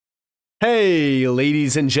Hey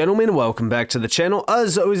ladies and gentlemen, welcome back to the channel.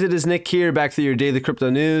 As always, it is Nick here, back for your daily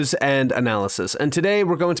crypto news and analysis. And today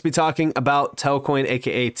we're going to be talking about Telcoin,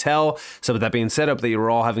 aka Tel. So with that being said, I hope that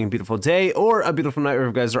you're all having a beautiful day or a beautiful night wherever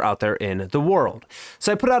you guys are out there in the world.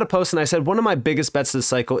 So I put out a post and I said one of my biggest bets this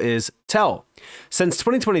cycle is Tel. Since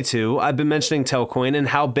 2022, I've been mentioning Telcoin and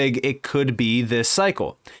how big it could be this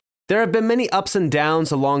cycle. There have been many ups and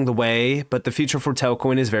downs along the way, but the future for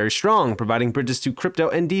Telcoin is very strong. Providing bridges to crypto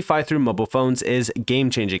and DeFi through mobile phones is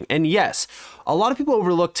game-changing. And yes, a lot of people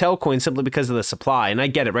overlook Telcoin simply because of the supply, and I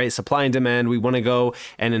get it, right? Supply and demand, we want to go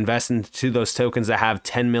and invest into those tokens that have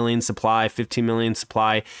 10 million supply, 15 million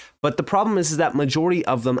supply, but the problem is that majority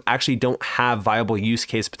of them actually don't have viable use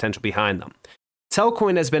case potential behind them.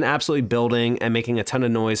 Telcoin has been absolutely building and making a ton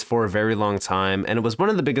of noise for a very long time, and it was one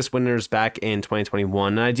of the biggest winners back in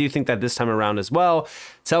 2021. And I do think that this time around as well,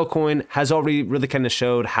 Telcoin has already really kind of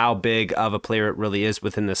showed how big of a player it really is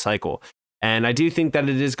within this cycle. And I do think that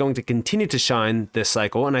it is going to continue to shine this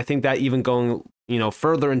cycle, and I think that even going,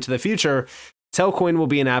 further into the future, Telcoin will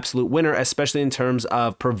be an absolute winner, especially in terms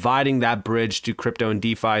of providing that bridge to crypto and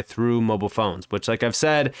DeFi through mobile phones, which, like I've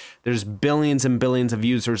said, there's billions and billions of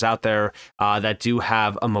users out there that do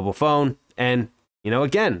have a mobile phone. And,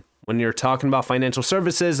 again, when you're talking about financial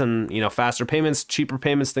services and, faster payments, cheaper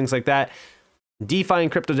payments, things like that, DeFi and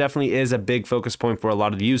crypto definitely is a big focus point for a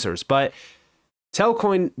lot of the users. But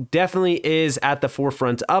Telcoin definitely is at the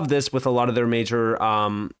forefront of this with a lot of their major,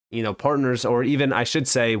 partners, or even I should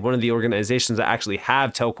say one of the organizations that actually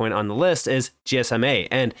have Telcoin on the list is GSMA.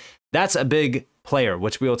 And that's a big player,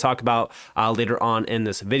 which we will talk about later on in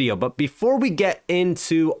this video. But before we get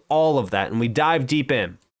into all of that and we dive deep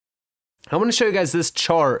in, I want to show you guys this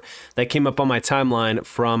chart that came up on my timeline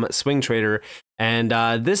from Swing Trader. And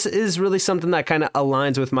this is really something that kind of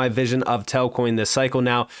aligns with my vision of Telcoin this cycle.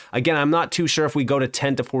 Now, again, I'm not too sure if we go to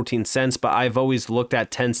 10 to 14 cents, but I've always looked at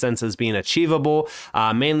 10 cents as being achievable.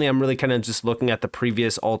 Mainly, I'm really kind of just looking at the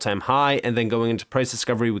previous all-time high, and then going into price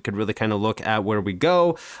discovery, we could really kind of look at where we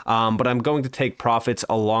go. But I'm going to take profits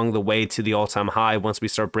along the way to the all-time high once we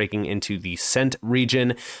start breaking into the cent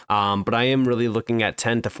region. But I am really looking at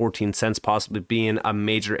 10 to 14 cents possibly being a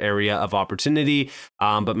major area of opportunity.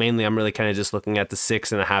 But mainly, I'm really kind of just looking at the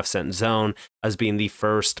 6.5 cent zone as being the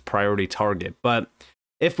first priority target. But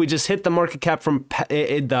if we just hit the market cap from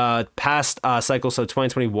the past cycle, so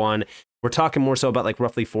 2021, we're talking more so about like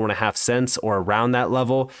roughly 4.5 cents or around that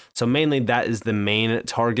level. So mainly that is the main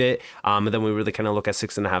target. And then we really kind of look at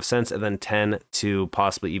 6.5 cents and then 10 to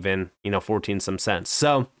possibly even, 14 some cents.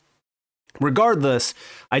 So regardless,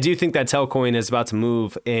 I do think that Telcoin is about to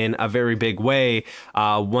move in a very big way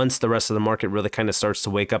once the rest of the market really kind of starts to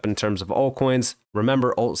wake up in terms of altcoins.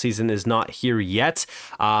 Remember, alt season is not here yet,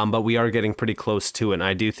 but we are getting pretty close to it. And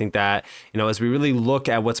I do think that, as we really look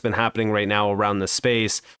at what's been happening right now around the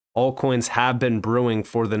space, altcoins have been brewing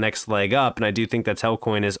for the next leg up, and I do think that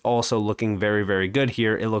Telcoin is also looking very, very good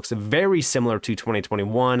here. It looks very similar to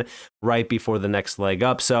 2021, right before the next leg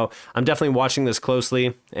up. So I'm definitely watching this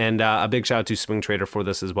closely, and a big shout out to Swing Trader for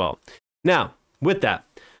this as well. Now, with that,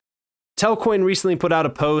 Telcoin recently put out a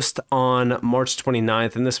post on March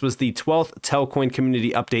 29th, and this was the 12th Telcoin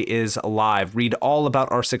community update is live. Read all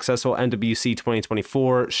about our successful MWC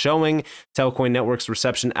 2024, showing Telcoin Network's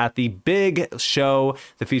reception at the big show,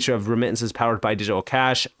 the future of remittances powered by digital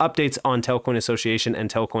cash, updates on Telcoin Association and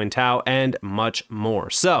Telcoin Tau, and much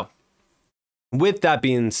more. So, with that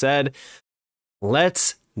being said,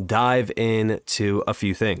 let's dive into a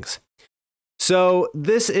few things. So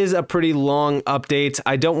this is a pretty long update.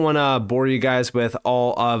 I don't want to bore you guys with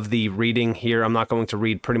all of the reading here. I'm not going to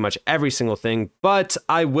read pretty much every single thing, but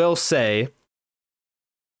I will say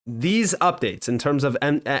these updates in terms of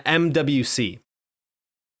MWC,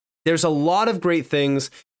 there's a lot of great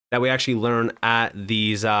things that we actually learn at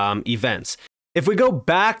these events. If we go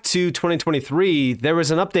back to 2023, there was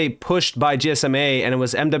an update pushed by GSMA, and it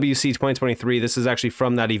was MWC 2023. This is actually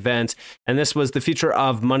from that event, and this was the future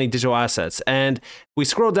of money digital assets. And we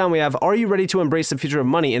scroll down, we have, are you ready to embrace the future of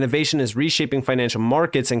money? Innovation is reshaping financial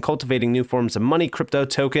markets and cultivating new forms of money, crypto,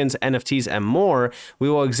 tokens, NFTs, and more. We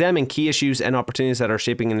will examine key issues and opportunities that are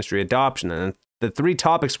shaping industry adoption. And the three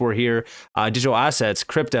topics were here, digital assets,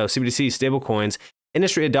 crypto, CBDC, stablecoins,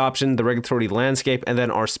 industry adoption, the regulatory landscape, and then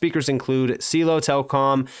our speakers include CeeLo,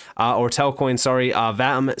 Telcoin,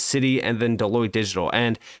 VATM, Citi, and then Deloitte Digital.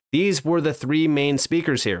 And these were the three main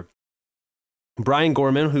speakers here. Brian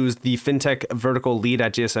Gorman, who's the fintech vertical lead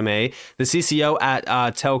at GSMA, the CCO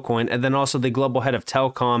at Telcoin, and then also the global head of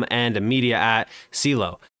telecom and media at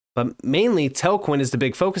CeeLo. But mainly, Telcoin is the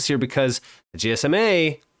big focus here because the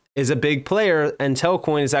GSMA is a big player, and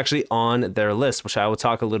Telcoin is actually on their list, which I will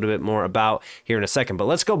talk a little bit more about here in a second. But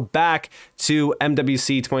let's go back to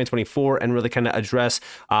MWC 2024 and really kind of address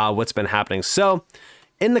what's been happening. So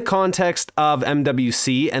in the context of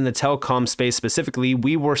MWC and the telecom space specifically,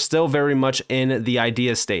 we were still very much in the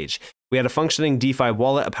idea stage. We had a functioning DeFi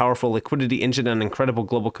wallet, a powerful liquidity engine, an incredible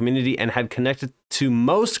global community, and had connected to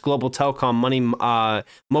most global telecom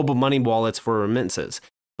mobile money wallets for remittances.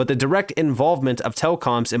 But the direct involvement of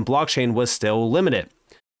telecoms in blockchain was still limited.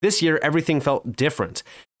 This year, everything felt different.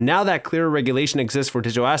 Now that clearer regulation exists for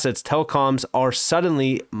digital assets, telecoms are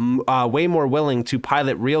suddenly way more willing to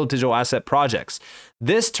pilot real digital asset projects.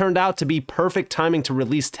 This turned out to be perfect timing to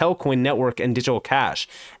release Telcoin Network and Digital Cash.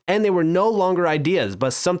 And they were no longer ideas,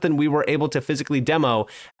 but something we were able to physically demo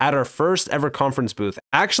at our first ever conference booth.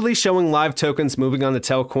 Actually showing live tokens moving on the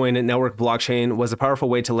Telcoin Network blockchain was a powerful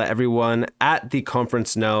way to let everyone at the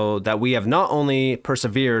conference know that we have not only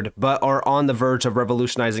persevered, but are on the verge of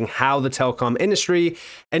revolutionizing how the telecom industry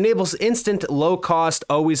enables instant, low-cost,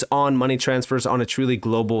 always-on money transfers on a truly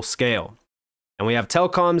global scale. And we have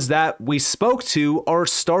telecoms that we spoke to are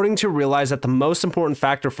starting to realize that the most important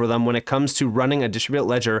factor for them when it comes to running a distributed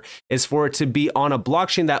ledger is for it to be on a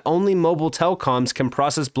blockchain that only mobile telecoms can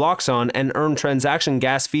process blocks on and earn transaction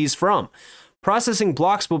gas fees from. Processing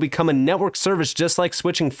blocks will become a network service just like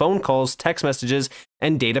switching phone calls, text messages,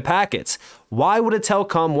 and data packets. Why would a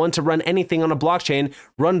telecom want to run anything on a blockchain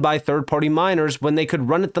run by third-party miners when they could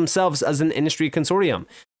run it themselves as an industry consortium?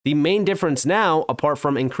 The main difference now, apart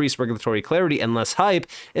from increased regulatory clarity and less hype,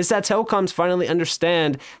 is that telecoms finally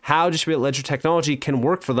understand how distributed ledger technology can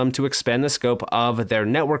work for them to expand the scope of their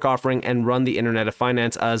network offering and run the Internet of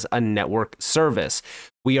Finance as a network service.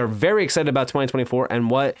 We are very excited about 2024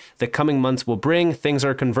 and what the coming months will bring. Things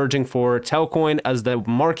are converging for Telcoin as the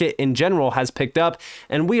market in general has picked up,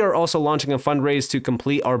 and we are also launching a fundraise to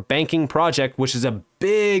complete our banking project, which is a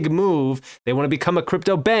big move. They want to become a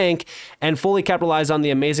crypto bank and fully capitalize on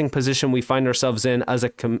the amazing position we find ourselves in as a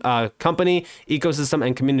company, ecosystem,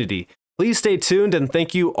 and community. Please stay tuned, and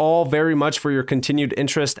thank you all very much for your continued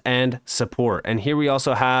interest and support. And here we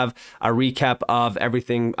also have a recap of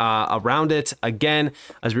everything around it. Again,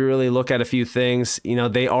 as we really look at a few things, you know,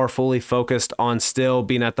 they are fully focused on still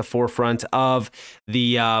being at the forefront of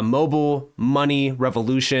the mobile money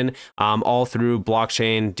revolution, all through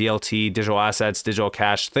blockchain, DLT, digital assets, digital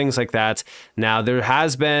cash, things like that. Now, there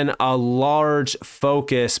has been a large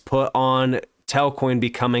focus put on Telcoin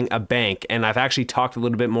becoming a bank, and I've actually talked a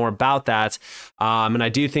little bit more about that, and I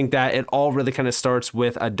do think that it all really kind of starts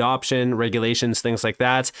with adoption, regulations, things like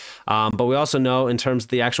that, but we also know in terms of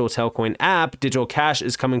the actual Telcoin app, digital cash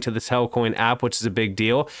is coming to the Telcoin app, which is a big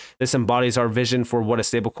deal. This embodies our vision for what a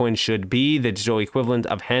stablecoin should be, the digital equivalent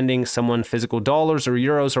of handing someone physical dollars or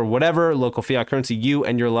euros or whatever local fiat currency you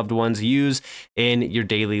and your loved ones use in your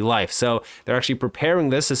daily life. So they're actually preparing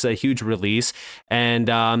this. This is a huge release, and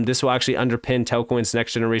this will actually underpin Telcoin's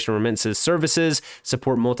next generation remittances services,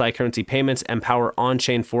 support multi-currency payments, and power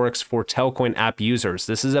on-chain forex for Telcoin app users.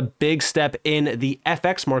 This is a big step in the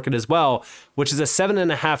FX market as well, which is a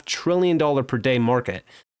 $7.5 trillion per day market.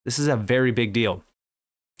 This is a very big deal.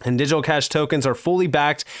 And digital cash tokens are fully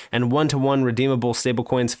backed and one-to-one redeemable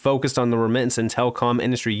stablecoins focused on the remittance and telecom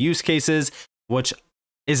industry use cases, which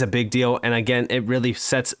is a big deal. And again, it really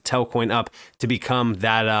sets Telcoin up to become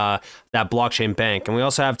that blockchain bank. And we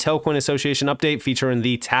also have Telcoin Association update featuring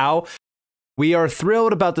the Tau. We are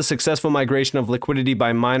thrilled about the successful migration of liquidity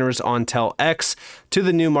by miners on TelX to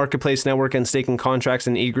the new marketplace network and staking contracts,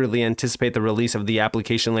 and eagerly anticipate the release of the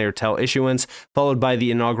application layer Tel issuance, followed by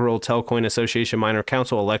the inaugural Telcoin Association Miner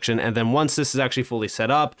Council election. And then once this is actually fully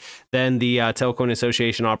set up, then the Telcoin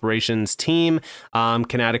Association operations team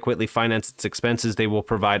can adequately finance its expenses. They will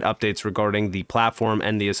provide updates regarding the platform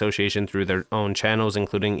and the association through their own channels,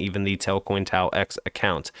 including even the Telcoin TelX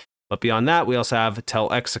account. But beyond that, we also have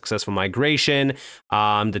TelX successful migration,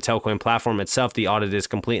 the Telcoin platform itself, the audit is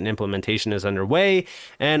complete and implementation is underway,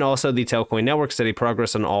 and also the Telcoin network, steady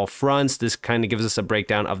progress on all fronts. This kind of gives us a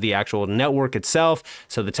breakdown of the actual network itself.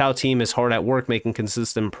 So the Tau team is hard at work making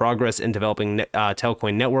consistent progress in developing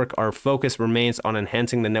Telcoin network. Our focus remains on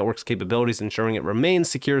enhancing the network's capabilities, ensuring it remains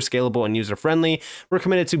secure, scalable, and user-friendly. We're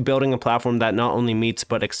committed to building a platform that not only meets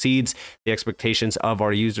but exceeds the expectations of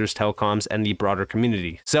our users, telecoms, and the broader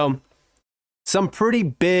community. So some pretty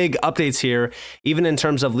big updates here, even in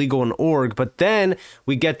terms of legal and org, but then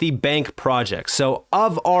we get the bank project. So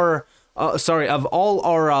of all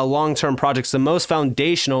our long-term projects, the most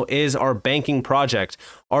foundational is our banking project,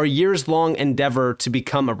 our years-long endeavor to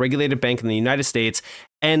become a regulated bank in the United States,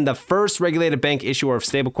 and the first regulated bank issuer of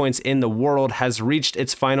stablecoins in the world has reached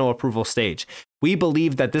its final approval stage. We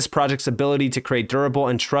believe that this project's ability to create durable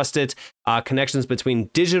and trusted connections between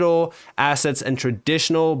digital assets and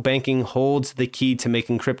traditional banking holds the key to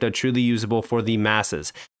making crypto truly usable for the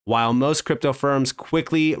masses. While most crypto firms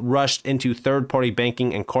quickly rushed into third-party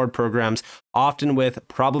banking and card programs, often with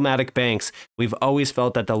problematic banks, we've always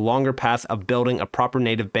felt that the longer path of building a proper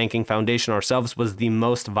native banking foundation ourselves was the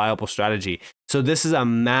most viable strategy. So this is a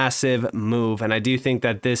massive move, and I do think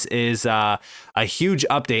that this is a huge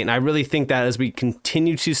update, and I really think that as we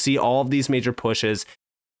continue to see all of these major pushes,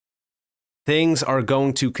 things are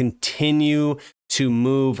going to continue to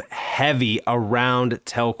move heavy around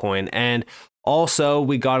Telcoin. And also,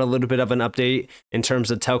 we got a little bit of an update in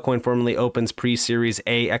terms of Telcoin formally opens pre-Series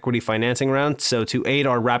A equity financing round. So to aid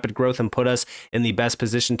our rapid growth and put us in the best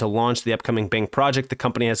position to launch the upcoming bank project, the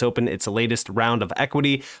company has opened its latest round of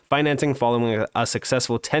equity financing following a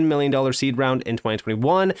successful $10 million seed round in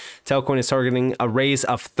 2021. Telcoin is targeting a raise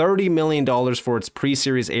of $30 million for its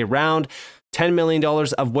pre-Series A round, $10 million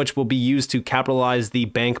of which will be used to capitalize the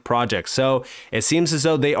bank project. So it seems as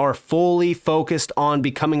though they are fully focused on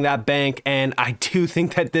becoming that bank. And I do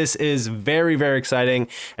think that this is very, very exciting,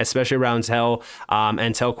 especially around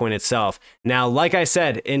and Telcoin itself. Now, like I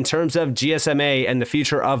said, in terms of GSMA and the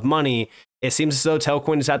future of money, it seems as though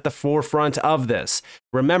Telcoin is at the forefront of this.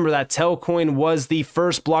 Remember that Telcoin was the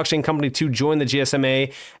first blockchain company to join the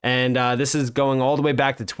GSMA, and this is going all the way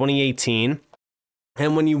back to 2018.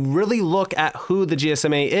 And when you really look at who the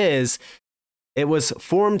GSMA is, it was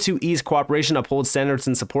formed to ease cooperation, uphold standards,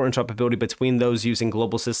 and support interoperability between those using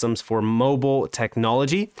global systems for mobile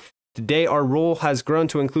technology. Today, our role has grown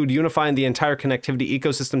to include unifying the entire connectivity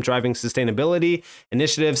ecosystem, driving sustainability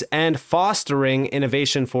initiatives, and fostering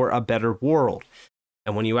innovation for a better world.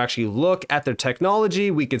 And when you actually look at their technology,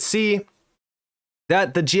 we could see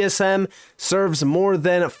that the GSM serves more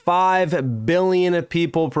than 5 billion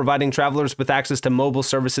people, providing travelers with access to mobile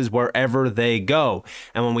services wherever they go.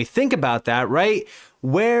 And when we think about that, right,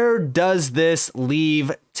 where does this leave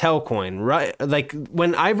Telcoin, right? Like,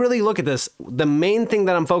 when I really look at this, the main thing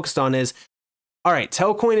that I'm focused on is, all right,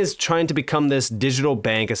 Telcoin is trying to become this digital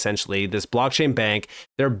bank, essentially, this blockchain bank.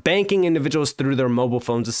 They're banking individuals through their mobile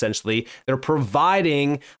phones, essentially. They're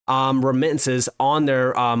providing remittances on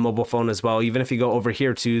their mobile phone as well. Even if you go over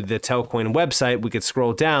here to the Telcoin website, we could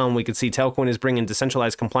scroll down. We could see Telcoin is bringing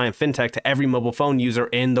decentralized compliant fintech to every mobile phone user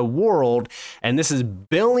in the world. And this is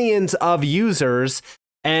billions of users.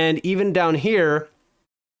 And even down here,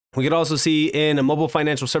 we could also see in a Mobile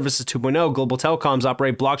Financial Services 2.0, global telecoms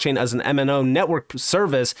operate blockchain as an MNO network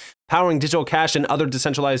service, powering digital cash and other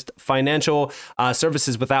decentralized financial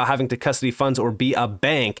services without having to custody funds or be a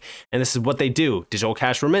bank. And this is what they do: digital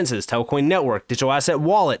cash remittances, Telcoin network, digital asset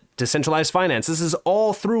wallet, decentralized finance. This is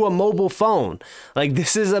all through a mobile phone. Like,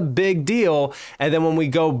 this is a big deal. And then when we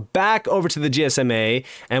go back over to the GSMA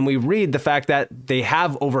and we read the fact that they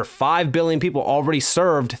have over 5 billion people already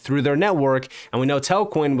served through their network, and we know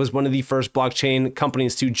Telcoin was one of the first blockchain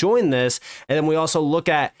companies to join this. And then we also look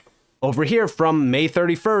at over here from May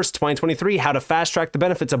 31st, 2023, how to fast track the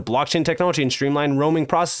benefits of blockchain technology and streamline roaming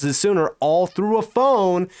processes sooner, all through a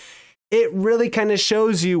phone. It really kind of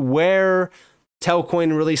shows you where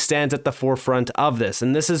Telcoin really stands at the forefront of this.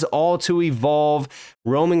 And this is all to evolve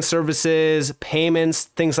roaming services, payments,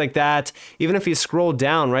 things like that. Even if you scroll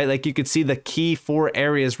down, right, like you could see the key 4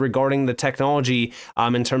 areas regarding the technology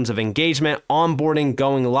in terms of engagement, onboarding,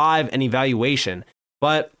 going live, and evaluation.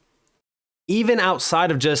 But even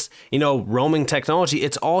outside of just, roaming technology,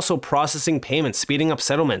 it's also processing payments, speeding up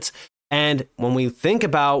settlements. And when we think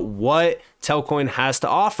about what Telcoin has to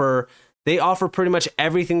offer, they offer pretty much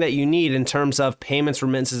everything that you need in terms of payments,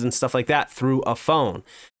 remittances, and stuff like that through a phone.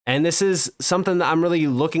 And this is something that I'm really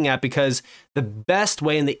looking at, because the best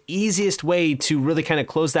way and the easiest way to really kind of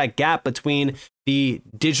close that gap between the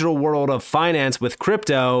digital world of finance with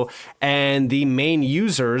crypto and the main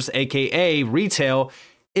users, aka retail,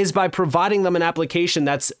 is by providing them an application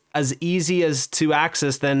that's as easy as to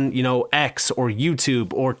access than, X or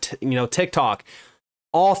YouTube or, TikTok,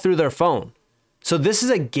 all through their phone. So this is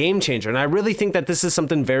a game changer. And I really think that this is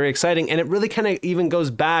something very exciting. And it really kind of even goes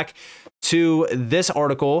back to this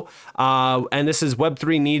article. And this is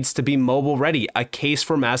Web3 needs to be mobile ready, a case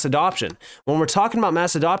for mass adoption. When we're talking about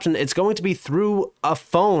mass adoption, it's going to be through a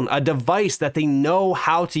phone, a device that they know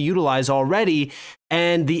how to utilize already.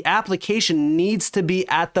 And the application needs to be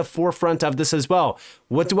at the forefront of this as well.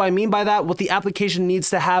 What do I mean by that? Well, the application needs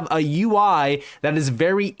to have a UI that is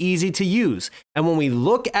very easy to use. And when we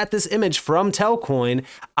look at this image from Telcoin,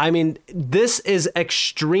 I mean, this is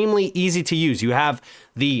extremely easy to use. You have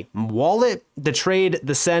the wallet, the trade,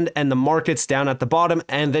 the send, and the markets down at the bottom.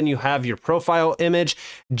 And then you have your profile image,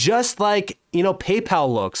 just like, you know,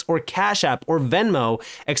 PayPal looks, or Cash App, or Venmo,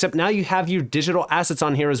 except now you have your digital assets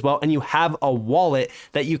on here as well. And you have a wallet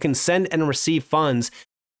that you can send and receive funds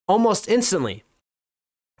almost instantly.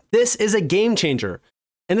 This is a game changer.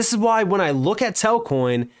 And this is why when I look at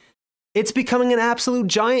Telcoin, it's becoming an absolute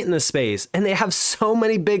giant in this space. And they have so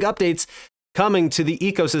many big updates coming to the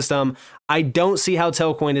ecosystem. I don't see how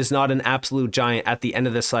Telcoin is not an absolute giant at the end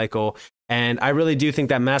of this cycle. And I really do think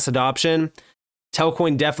that mass adoption,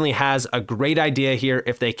 Telcoin definitely has a great idea here.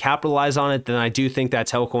 If they capitalize on it, then I do think that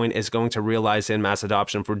Telcoin is going to realize in mass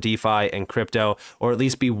adoption for DeFi and crypto, or at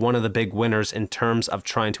least be one of the big winners in terms of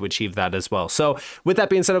trying to achieve that as well. So with that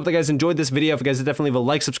being said, I hope you guys enjoyed this video. If you guys did, definitely leave a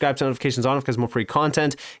like, subscribe, turn notifications on if you guys have more free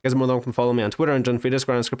content. You guys are more than welcome to follow me on Twitter and join the free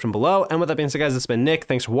Discord in the description below. And with that being said, guys, it's been Nick.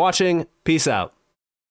 Thanks for watching. Peace out.